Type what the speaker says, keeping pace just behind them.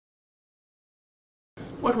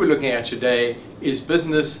What we're looking at today is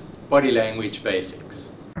business body language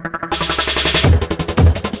basics.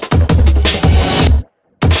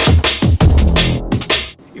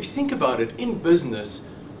 If you think about it, in business,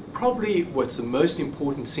 probably what's the most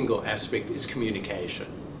important single aspect is communication.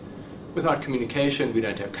 Without communication, we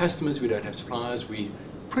don't have customers, we don't have suppliers, we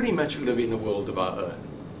pretty much live in a world of our own.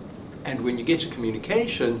 And when you get to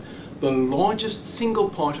communication, the largest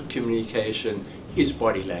single part of communication is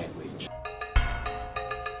body language.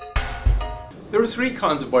 There are three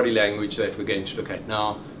kinds of body language that we're going to look at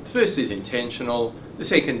now. The first is intentional, the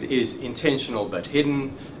second is intentional but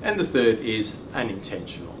hidden, and the third is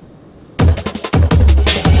unintentional.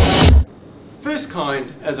 First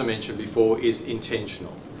kind, as I mentioned before, is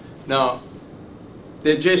intentional. Now,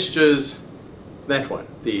 the gestures, that one,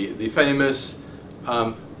 the famous,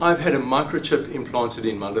 I've had a microchip implanted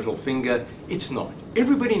in my little finger. It's not.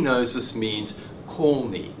 Everybody knows this means call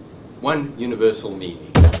me. One universal meaning.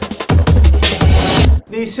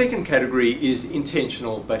 The second category is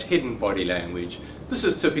intentional but hidden body language. This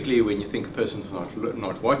is typically when you think a person's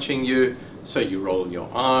not watching you, so you roll your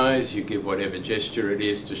eyes, you give whatever gesture it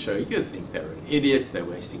is to show you think they're an idiot, they're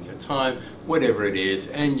wasting your time, whatever it is,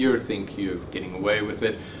 and you think you're getting away with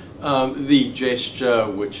it. The gesture,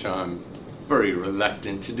 which I'm very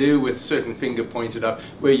reluctant to do, with certain finger pointed up,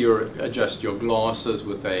 where you adjust your glasses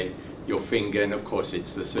with your finger, and of course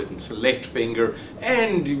it's the certain select finger,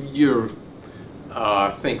 and you're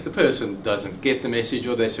think the person doesn't get the message,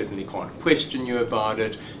 or they certainly can't question you about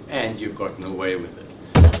it, and you've gotten away with it.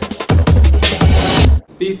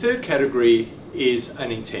 The third category is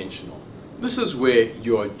unintentional. This is where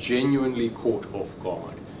you're genuinely caught off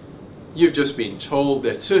guard. You've just been told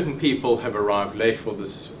that certain people have arrived late for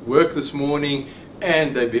this work this morning,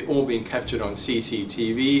 and they've all been captured on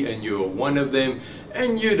CCTV, and you're one of them,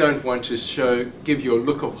 and you don't want to give your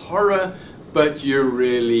look of horror, but you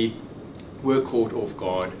really were caught off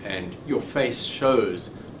guard, and your face shows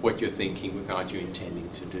what you're thinking without you intending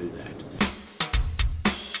to do that.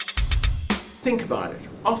 Think about it.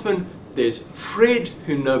 Often there's Fred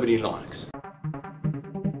who nobody likes.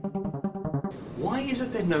 Why is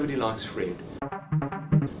it that nobody likes Fred?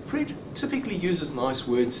 Fred typically uses nice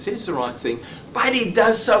words, says the right thing, but he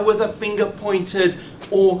does so with a finger pointed,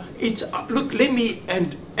 or it's look, let me,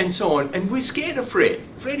 and so on. And we're scared of Fred.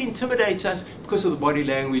 Fred intimidates us because of the body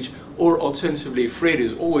language, or alternatively, Fred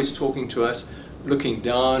is always talking to us, looking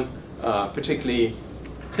down, particularly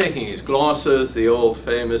taking his glasses, the old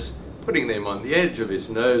famous, putting them on the edge of his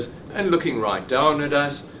nose and looking right down at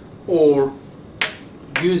us, or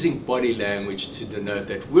using body language to denote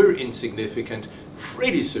that we're insignificant,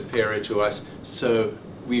 Fred is superior to us, so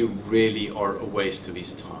we really are a waste of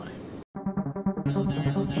his time.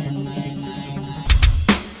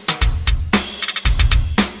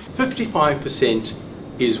 55%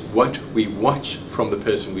 is what we watch from the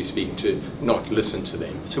person we're speaking to, not listen to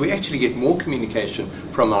them. So we actually get more communication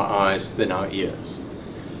from our eyes than our ears,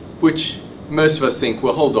 which most of us think,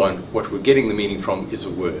 well, hold on, what we're getting the meaning from is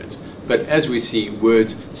the words. But as we see,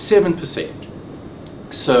 words, 7%.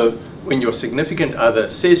 So when your significant other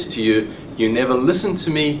says to you, you never listen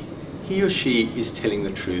to me, he or she is telling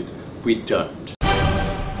the truth. We don't.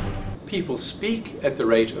 People speak at the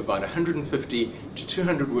rate of about 150 to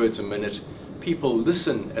 200 words a minute. People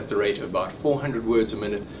listen at the rate of about 400 words a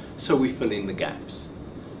minute, so we fill in the gaps.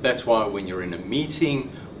 That's why when you're in a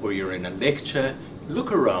meeting or you're in a lecture,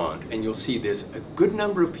 look around and you'll see there's a good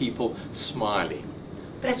number of people smiling.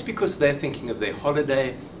 That's because they're thinking of their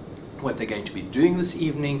holiday, what they're going to be doing this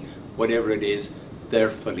evening, whatever it is,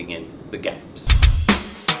 they're filling in the gaps.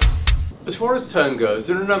 As far as tone goes,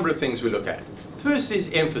 there are a number of things we look at. First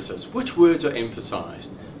is emphasis. Which words are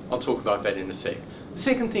emphasized? I'll talk about that in a sec. The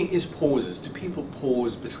second thing is pauses. Do people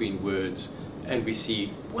pause between words? And we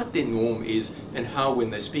see what their norm is and how, when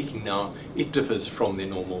they're speaking now, it differs from their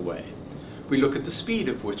normal way. We look at the speed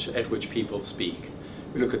at which people speak.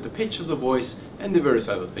 We look at the pitch of the voice and the various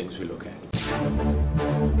other things we look at.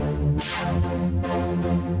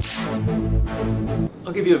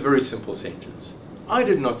 I'll give you a very simple sentence. I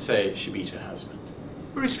did not say she beat her husband.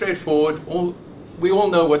 Very straightforward. We all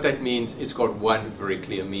know what that means. It's got one very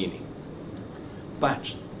clear meaning.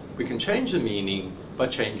 But we can change the meaning by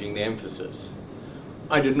changing the emphasis.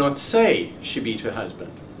 I did not say she beat her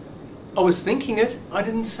husband. I was thinking it, I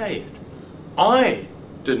didn't say it. I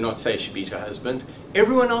did not say she beat her husband.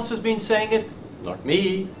 Everyone else has been saying it, not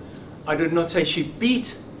me. I did not say she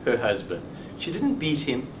beat her husband. She didn't beat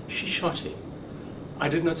him, she shot him. I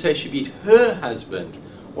did not say she beat her husband.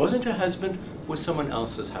 Wasn't her husband, was someone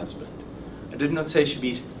else's husband. I did not say she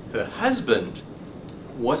beat her husband.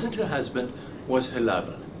 Wasn't her husband, was her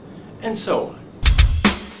lover. And so on.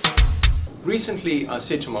 Recently I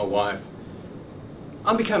said to my wife,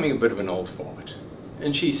 I'm becoming a bit of an old fart.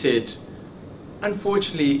 And she said,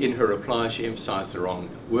 unfortunately in her reply she emphasized the wrong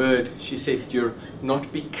word. She said, you're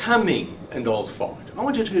not becoming an old fart. I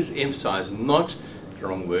wanted her to emphasize not the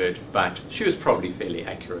wrong word, but she was probably fairly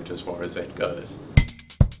accurate as far as that goes.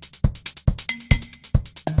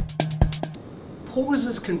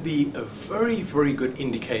 Pauses can be a very, very good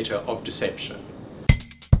indicator of deception.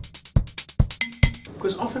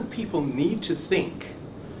 Because often people need to think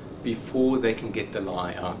before they can get the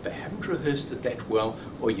lie out. They haven't rehearsed it that well,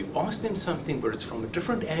 or you ask them something but it's from a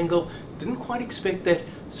different angle, didn't quite expect that,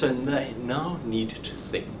 so they now need to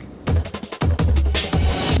think.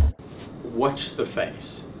 Watch the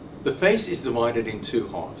face. The face is divided in two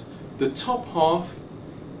halves. The top half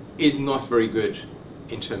is not very good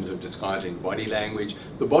in terms of disguising body language.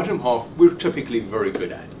 The bottom half we're typically very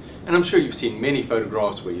good at. And I'm sure you've seen many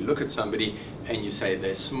photographs where you look at somebody and you say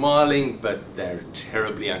they're smiling but they're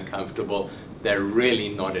terribly uncomfortable. They're really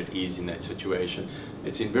not at ease in that situation.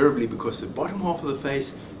 It's invariably because the bottom half of the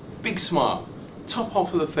face, big smile. Top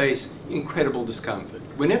half of the face, incredible discomfort.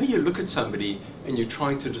 Whenever you look at somebody and you're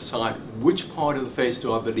trying to decide which part of the face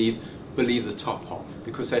do I believe the top half,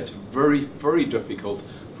 because that's very, very difficult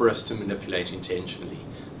for us to manipulate intentionally.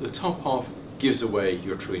 The top half gives away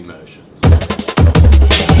your true emotions.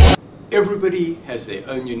 Everybody has their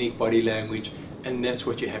own unique body language, and that's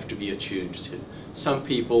what you have to be attuned to. Some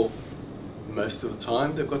people, most of the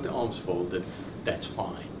time, they've got their arms folded. That's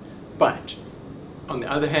fine. But on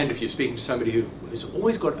the other hand, if you're speaking to somebody who's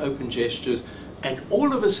always got open gestures, and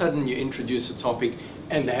all of a sudden you introduce a topic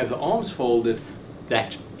and they have the arms folded,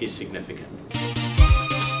 that is significant.